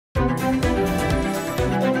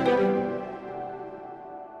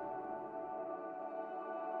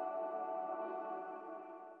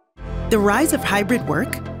The rise of hybrid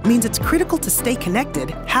work means it's critical to stay connected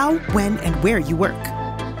how, when, and where you work.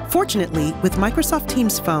 Fortunately, with Microsoft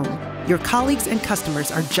Teams Phone, your colleagues and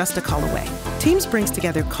customers are just a call away. Teams brings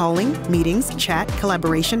together calling, meetings, chat,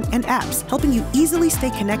 collaboration, and apps, helping you easily stay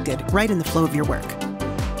connected right in the flow of your work.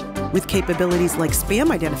 With capabilities like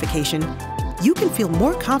spam identification, you can feel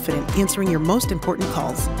more confident answering your most important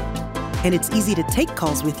calls. And it's easy to take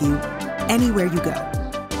calls with you anywhere you go.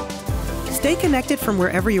 Stay connected from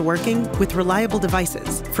wherever you're working with reliable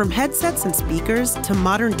devices, from headsets and speakers to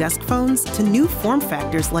modern desk phones to new form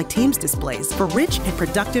factors like Teams displays for rich and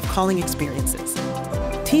productive calling experiences.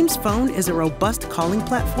 Teams Phone is a robust calling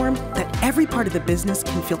platform that every part of the business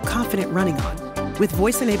can feel confident running on. With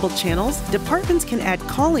voice-enabled channels, departments can add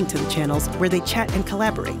calling to the channels where they chat and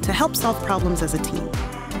collaborate to help solve problems as a team.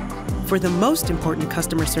 For the most important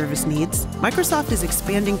customer service needs, Microsoft is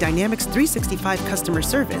expanding Dynamics 365 customer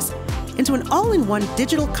service into an all-in-one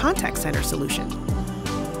digital contact center solution,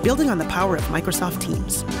 building on the power of Microsoft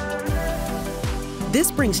Teams.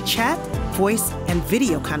 This brings chat, voice, and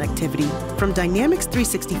video connectivity from Dynamics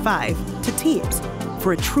 365 to Teams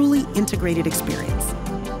for a truly integrated experience.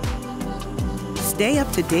 Stay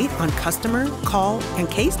up to date on customer, call,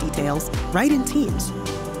 and case details right in Teams.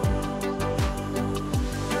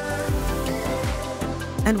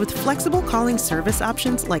 And with flexible calling service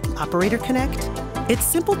options like Operator Connect, it's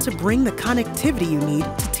simple to bring the connectivity you need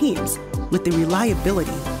to Teams with the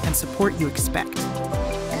reliability and support you expect.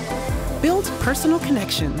 Build personal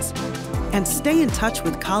connections and stay in touch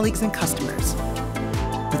with colleagues and customers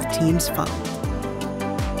with Teams Phone.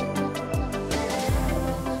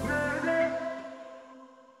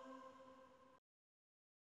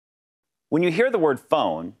 When you hear the word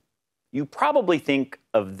phone, you probably think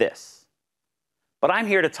of this. But I'm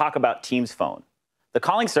here to talk about Teams Phone, the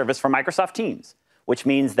calling service for Microsoft Teams, which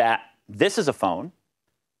means that this is a phone,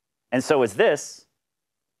 and so is this,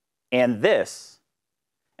 and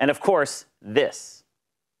of course, this.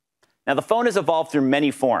 Now, the phone has evolved through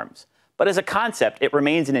many forms, but as a concept, it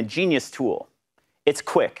remains an ingenious tool. It's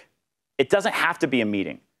quick. It doesn't have to be a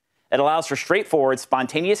meeting. It allows for straightforward,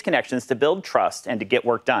 spontaneous connections to build trust and to get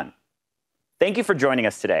work done. Thank you for joining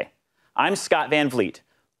us today. I'm Scott Van Vliet,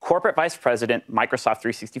 Corporate Vice President, Microsoft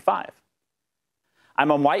 365.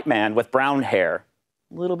 I'm a white man with brown hair,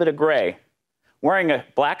 a little bit of gray, wearing a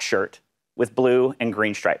black shirt with blue and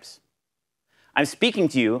green stripes. I'm speaking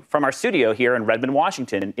to you from our studio here in Redmond,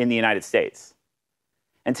 Washington, in the United States.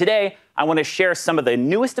 And today, I want to share some of the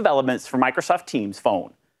newest developments for Microsoft Teams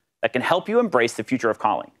Phone that can help you embrace the future of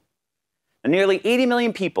calling. Now, nearly 80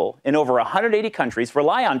 million people in over 180 countries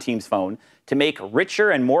rely on Teams Phone to make richer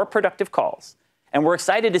and more productive calls, and we're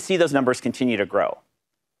excited to see those numbers continue to grow.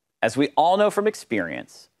 As we all know from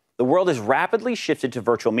experience, the world has rapidly shifted to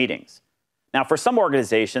virtual meetings. Now, for some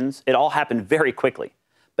organizations, it all happened very quickly,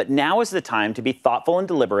 but now is the time to be thoughtful and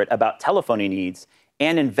deliberate about telephony needs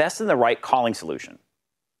and invest in the right calling solution.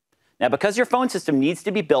 Now, because your phone system needs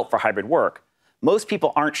to be built for hybrid work, most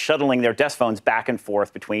people aren't shuttling their desk phones back and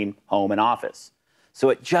forth between home and office. So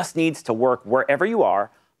it just needs to work wherever you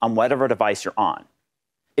are on whatever device you're on.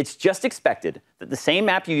 It's just expected that the same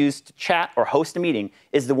app you use to chat or host a meeting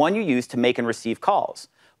is the one you use to make and receive calls,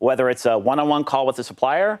 whether it's a one-on-one call with a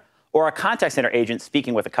supplier or a contact center agent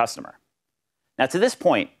speaking with a customer. Now, to this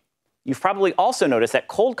point, you've probably also noticed that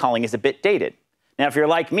cold calling is a bit dated. Now, if you're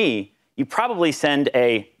like me, you probably send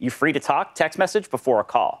a "you free to talk" text message before a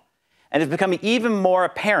call. And it's becoming even more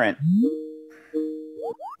apparent.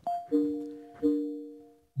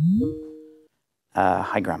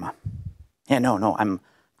 Hi, Grandma. Yeah, no, I'm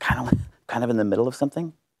kind of in the middle of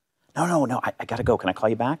something. No, I gotta go. Can I call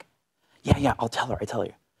you back? Yeah, I'll tell her.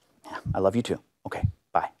 Yeah, I love you too. Okay,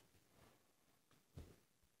 bye.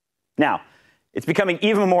 Now, it's becoming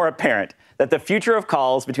even more apparent that the future of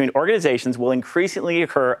calls between organizations will increasingly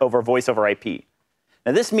occur over voice over IP.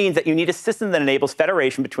 Now, this means that you need a system that enables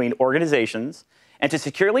federation between organizations and to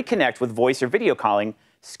securely connect with voice or video calling,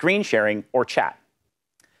 screen sharing, or chat.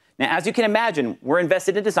 Now, as you can imagine, we're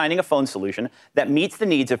invested in designing a phone solution that meets the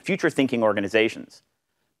needs of future-thinking organizations.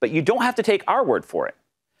 But you don't have to take our word for it.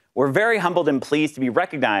 We're very humbled and pleased to be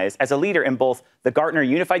recognized as a leader in both the Gartner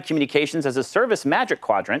Unified Communications as a Service Magic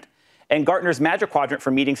Quadrant and Gartner's Magic Quadrant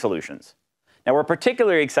for Meeting Solutions. Now, we're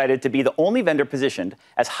particularly excited to be the only vendor positioned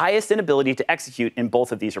as highest in ability to execute in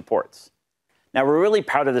both of these reports. Now, we're really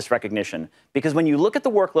proud of this recognition because when you look at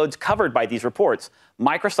the workloads covered by these reports,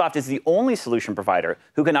 Microsoft is the only solution provider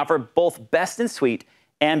who can offer both best in suite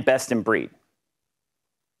and best in breed.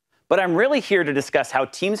 But I'm really here to discuss how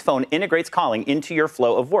Teams Phone integrates calling into your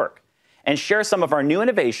flow of work and share some of our new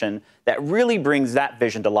innovation that really brings that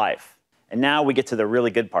vision to life. And now we get to the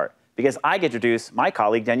really good part, because I get to introduce my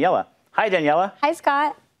colleague, Daniela. Hi, Daniela. Hi,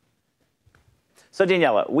 Scott. So,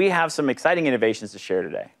 Daniela, we have some exciting innovations to share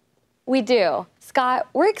today. We do. Scott,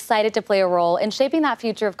 we're excited to play a role in shaping that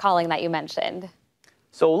future of calling that you mentioned.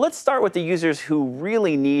 So let's start with the users who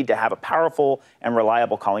really need to have a powerful and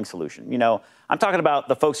reliable calling solution. You know, I'm talking about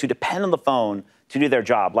the folks who depend on the phone to do their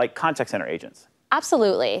job, like contact center agents.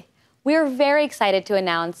 Absolutely. We are very excited to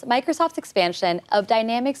announce Microsoft's expansion of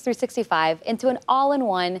Dynamics 365 into an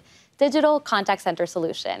all-in-one digital contact center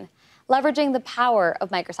solution, leveraging the power of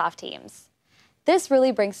Microsoft Teams. This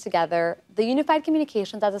really brings together the unified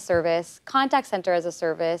communications as a service, contact center as a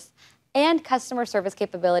service, and customer service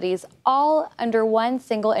capabilities all under one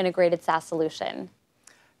single integrated SaaS solution.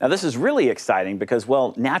 Now, this is really exciting because,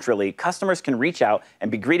 well, naturally, customers can reach out and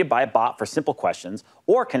be greeted by a bot for simple questions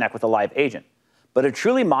or connect with a live agent. But a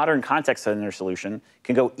truly modern contact center solution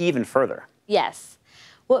can go even further. Yes.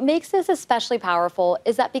 What makes this especially powerful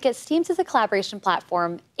is that because Teams is a collaboration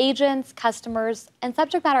platform, agents, customers, and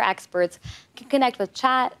subject matter experts can connect with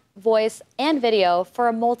chat, voice, and video for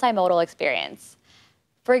a multimodal experience.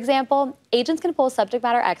 For example, agents can pull subject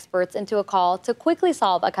matter experts into a call to quickly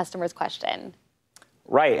solve a customer's question.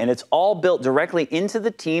 Right, and it's all built directly into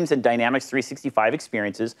the Teams and Dynamics 365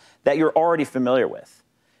 experiences that you're already familiar with.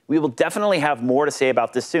 We will definitely have more to say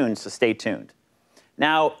about this soon, so stay tuned.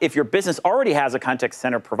 Now, if your business already has a contact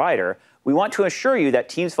center provider, we want to assure you that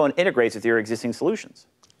Teams Phone integrates with your existing solutions.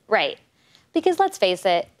 Right. Because let's face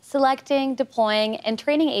it, selecting, deploying, and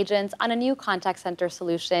training agents on a new contact center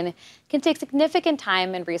solution can take significant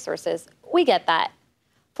time and resources. We get that.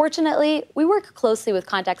 Fortunately, we work closely with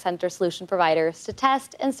contact center solution providers to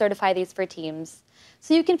test and certify these for Teams,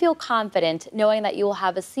 so you can feel confident knowing that you will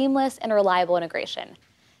have a seamless and reliable integration.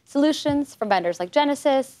 Solutions from vendors like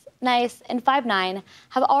Genesys, NICE, and Five9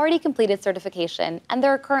 have already completed certification, and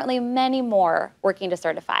there are currently many more working to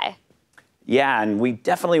certify. Yeah, and we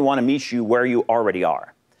definitely want to meet you where you already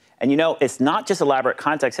are. And you know, it's not just elaborate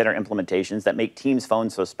contact center implementations that make Teams Phone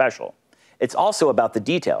so special. It's also about the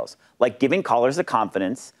details, like giving callers the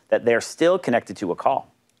confidence that they're still connected to a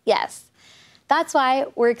call. Yes. That's why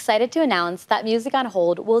we're excited to announce that Music on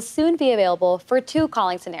Hold will soon be available for 2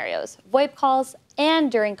 calling scenarios, VoIP calls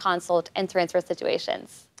and during consult and transfer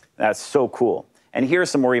situations. That's so cool. And here's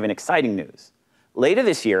some more even exciting news. Later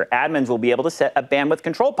this year, admins will be able to set a bandwidth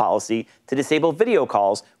control policy to disable video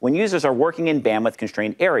calls when users are working in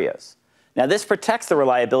bandwidth-constrained areas. Now, this protects the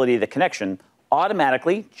reliability of the connection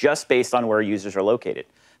automatically just based on where users are located.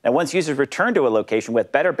 Now, once users return to a location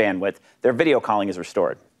with better bandwidth, their video calling is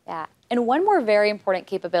restored. Yeah, and one more very important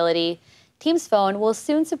capability, Teams Phone will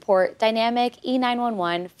soon support dynamic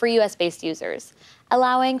E911 for US-based users,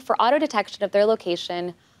 allowing for auto-detection of their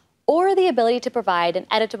location or the ability to provide an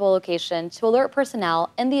editable location to alert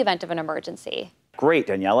personnel in the event of an emergency. Great,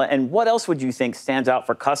 Daniela. And what else would you think stands out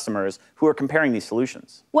for customers who are comparing these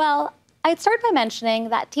solutions? Well, I'd start by mentioning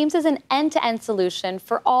that Teams is an end-to-end solution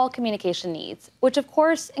for all communication needs, which of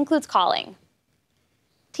course includes calling.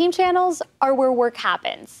 Team channels are where work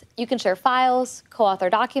happens. You can share files, co-author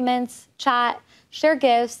documents, chat, share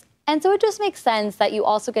GIFs, and so it just makes sense that you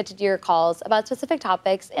also get to do your calls about specific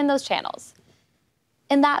topics in those channels.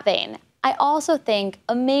 In that vein, I also think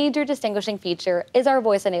a major distinguishing feature is our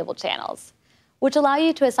voice-enabled channels, which allow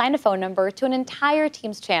you to assign a phone number to an entire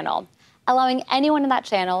Teams channel, allowing anyone in that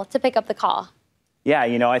channel to pick up the call. Yeah,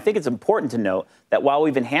 you know, I think it's important to note that while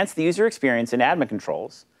we've enhanced the user experience in admin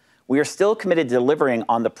controls, we are still committed to delivering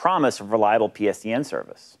on the promise of reliable PSTN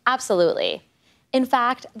service. Absolutely. In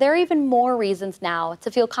fact, there are even more reasons now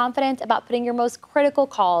to feel confident about putting your most critical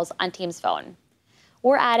calls on Teams Phone.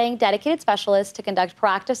 We're adding dedicated specialists to conduct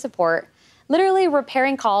proactive support, literally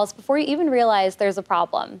repairing calls before you even realize there's a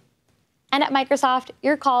problem. And at Microsoft,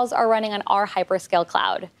 your calls are running on our hyperscale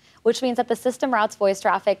cloud, which means that the system routes voice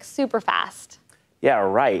traffic super fast. Yeah,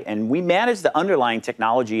 right. And we manage the underlying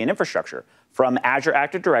technology and infrastructure from Azure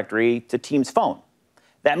Active Directory to Teams Phone.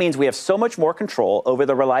 That means we have so much more control over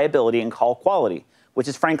the reliability and call quality, which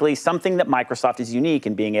is frankly something that Microsoft is unique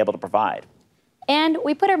in being able to provide. And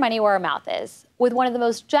we put our money where our mouth is, with one of the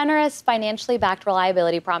most generous, financially backed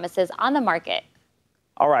reliability promises on the market.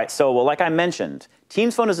 All right, so well, like I mentioned,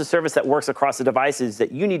 Teams Phone is a service that works across the devices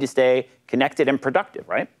that you need to stay connected and productive,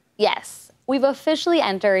 right? Yes, we've officially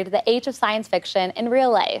entered the age of science fiction in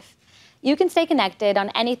real life. You can stay connected on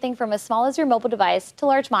anything from as small as your mobile device to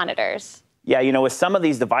large monitors. Yeah, you know, with some of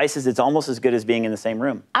these devices, it's almost as good as being in the same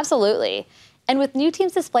room. Absolutely. And with new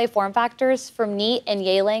Teams display form factors from Neat and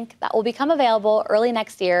Yealink that will become available early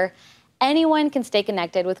next year, anyone can stay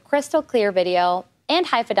connected with crystal clear video and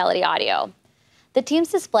high fidelity audio. The Teams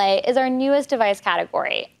display is our newest device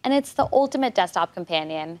category, and it's the ultimate desktop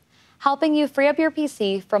companion. helping you free up your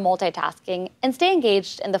PC from multitasking and stay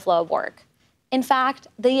engaged in the flow of work. In fact,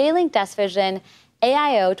 the Yealink Desk Vision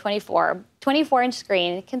AIO 24-inch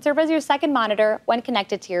screen can serve as your second monitor when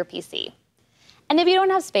connected to your PC. And if you don't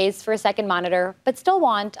have space for a second monitor, but still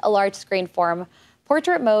want a large screen form,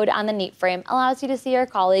 portrait mode on the Neat Frame allows you to see your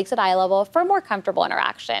colleagues at eye level for more comfortable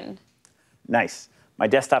interaction. Nice. My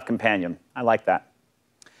desktop companion. I like that.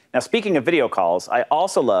 Now, speaking of video calls, I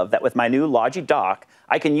also love that with my new Logi dock,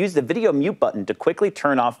 I can use the video mute button to quickly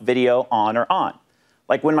turn off video on or on,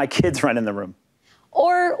 like when my kids run in the room.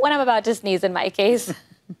 Or when I'm about to sneeze in my case.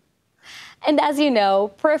 And as you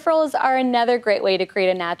know, peripherals are another great way to create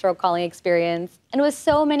a natural calling experience. And with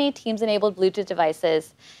so many Teams-enabled Bluetooth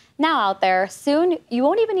devices now out there, soon you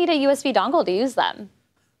won't even need a USB dongle to use them.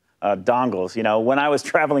 Dongles, you know, when I was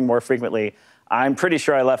traveling more frequently, I'm pretty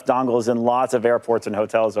sure I left dongles in lots of airports and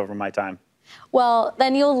hotels over my time. Well,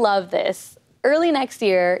 then you'll love this. Early next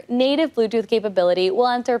year, native Bluetooth capability will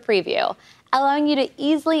enter preview, allowing you to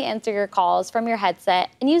easily answer your calls from your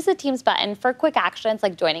headset and use the Teams button for quick actions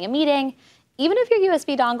like joining a meeting, even if your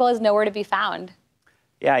USB dongle is nowhere to be found.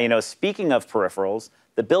 Yeah, you know, speaking of peripherals,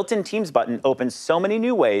 the built-in Teams button opens so many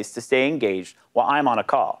new ways to stay engaged while I'm on a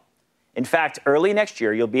call. In fact, early next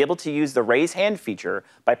year, you'll be able to use the raise hand feature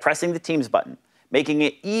by pressing the Teams button, making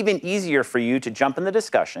it even easier for you to jump in the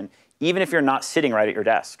discussion, even if you're not sitting right at your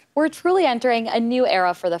desk. We're truly entering a new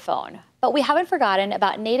era for the phone, but we haven't forgotten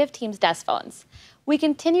about native Teams desk phones. We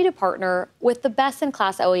continue to partner with the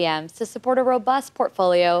best-in-class OEMs to support a robust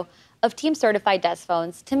portfolio of Teams-certified desk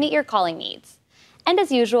phones to meet your calling needs. And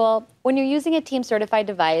as usual, when you're using a Teams-certified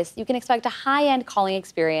device, you can expect a high-end calling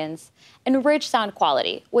experience and rich sound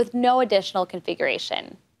quality with no additional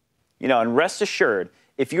configuration. You know, and rest assured,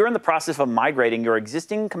 if you're in the process of migrating your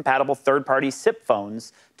existing compatible third-party SIP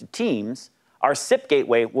phones to Teams, our SIP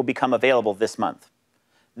gateway will become available this month.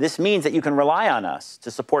 This means that you can rely on us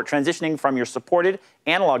to support transitioning from your supported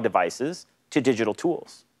analog devices to digital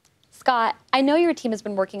tools. Scott, I know your team has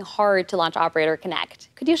been working hard to launch Operator Connect.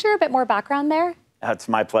 Could you share a bit more background there? It's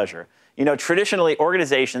my pleasure. You know, traditionally,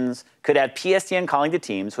 organizations could add PSTN calling to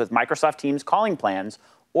Teams with Microsoft Teams calling plans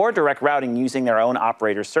or direct routing using their own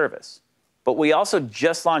operator service. But we also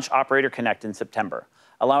just launched Operator Connect in September,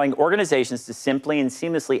 allowing organizations to simply and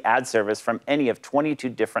seamlessly add service from any of 22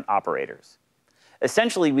 different operators.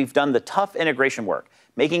 Essentially, we've done the tough integration work,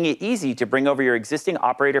 making it easy to bring over your existing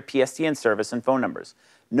operator PSTN service and phone numbers.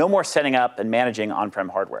 No more setting up and managing on-prem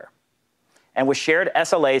hardware. And with shared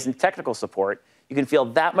SLAs and technical support, you can feel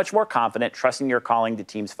that much more confident trusting your calling to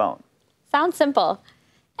Teams Phone. Sounds simple.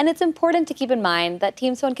 And it's important to keep in mind that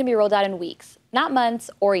Teams Phone can be rolled out in weeks, not months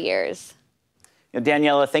or years. You know,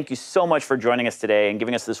 Daniela, thank you so much for joining us today and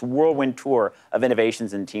giving us this whirlwind tour of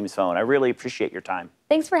innovations in Teams Phone. I really appreciate your time.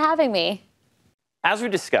 Thanks for having me. As we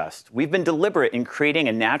discussed, we've been deliberate in creating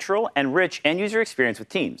a natural and rich end-user experience with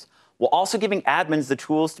Teams, while also giving admins the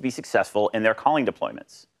tools to be successful in their calling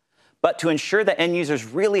deployments. But to ensure that end users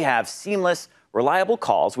really have seamless, reliable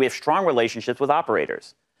calls, we have strong relationships with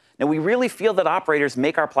operators. Now, we really feel that operators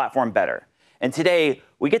make our platform better. And today,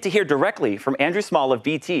 we get to hear directly from Andrew Small of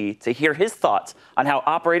BT to hear his thoughts on how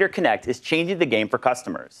Operator Connect is changing the game for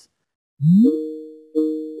customers.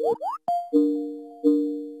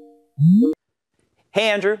 Hey,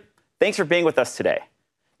 Andrew. Thanks for being with us today.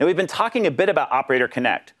 Now, we've been talking a bit about Operator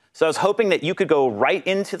Connect, so I was hoping that you could go right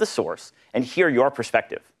into the source and hear your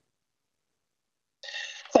perspective.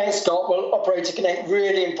 Thanks, Scott. Well, Operator Connect,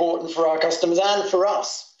 really important for our customers and for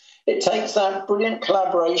us. It takes that brilliant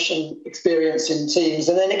collaboration experience in Teams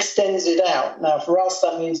and then extends it out. Now, for us,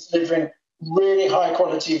 that means delivering really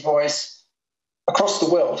high-quality voice across the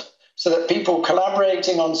world so that people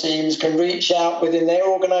collaborating on Teams can reach out within their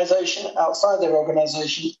organization, outside their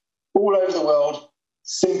organization, all over the world,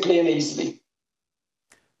 simply and easily.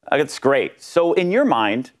 That's great. So in your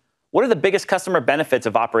mind, what are the biggest customer benefits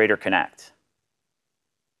of Operator Connect?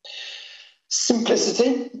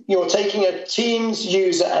 Simplicity. You're taking a Teams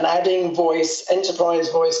user and adding voice, enterprise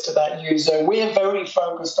voice to that user. We're very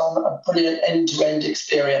focused on a brilliant end-to-end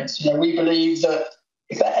experience. You know, we believe that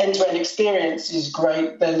if that end-to-end experience is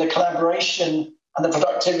great, then the collaboration and the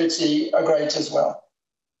productivity are great as well.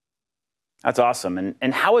 That's awesome.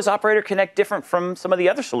 And how is Operator Connect different from some of the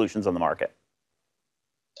other solutions on the market?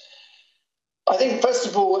 I think, first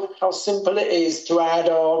of all, how simple it is to add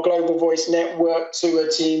our global voice network to a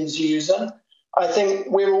Teams user. I think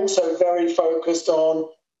we're also very focused on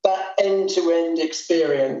that end-to-end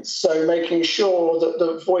experience. So making sure that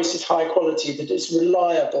the voice is high quality, that it's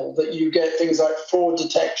reliable, that you get things like fraud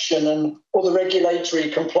detection and all the regulatory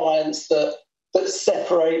compliance that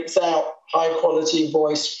separates out high quality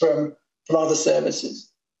voice from other services.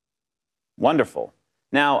 Wonderful.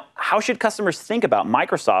 Now, how should customers think about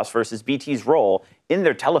Microsoft's versus BT's role in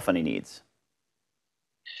their telephony needs?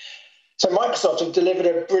 So Microsoft have delivered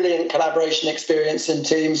a brilliant collaboration experience in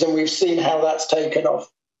Teams, and we've seen how that's taken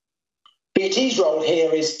off. BT's role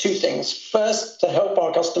here is two things. First, to help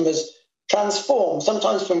our customers transform,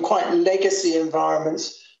 sometimes from quite legacy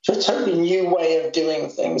environments to a totally new way of doing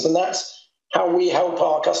things. And that's how we help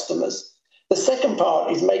our customers. The second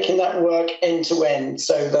part is making that work end to end.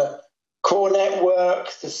 So the core network,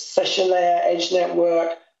 the session layer, edge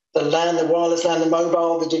network, the LAN, the wireless LAN, the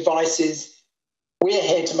mobile, the devices. We're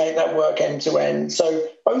here to make that work end to end. So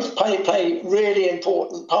both play really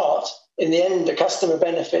important part. In the end, the customer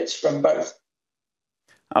benefits from both.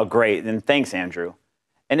 Oh, great. And thanks, Andrew.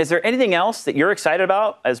 And is there anything else that you're excited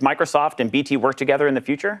about as Microsoft and BT work together in the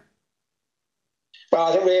future? Well,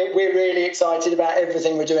 I think we're really excited about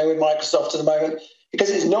everything we're doing with Microsoft at the moment, because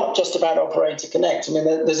it's not just about Operator Connect. I mean,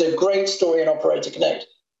 there's a great story in Operator Connect,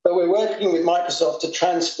 but we're working with Microsoft to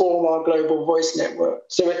transform our global voice network.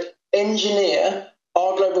 So engineer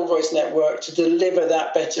our global voice network to deliver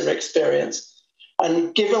that better experience.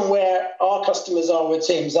 And given where our customers are with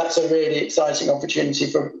Teams, that's a really exciting opportunity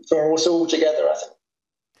for us all together, I think.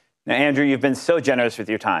 Now, Andrew, you've been so generous with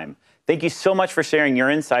your time. Thank you so much for sharing your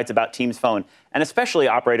insights about Teams Phone, and especially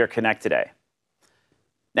Operator Connect today.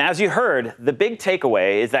 Now, as you heard, the big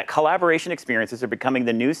takeaway is that collaboration experiences are becoming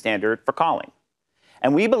the new standard for calling.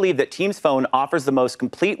 And we believe that Teams Phone offers the most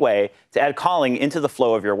complete way to add calling into the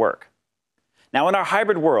flow of your work. Now, in our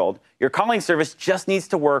hybrid world, your calling service just needs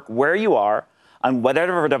to work where you are on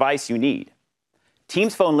whatever device you need.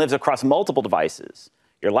 Teams Phone lives across multiple devices: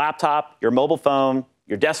 your laptop, your mobile phone,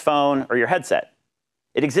 your desk phone, or your headset.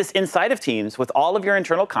 It exists inside of Teams with all of your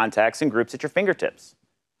internal contacts and groups at your fingertips.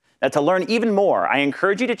 Now, to learn even more, I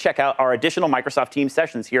encourage you to check out our additional Microsoft Teams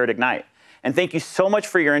sessions here at Ignite. And thank you so much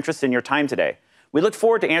for your interest and your time today. We look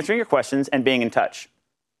forward to answering your questions and being in touch.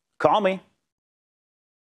 Call me.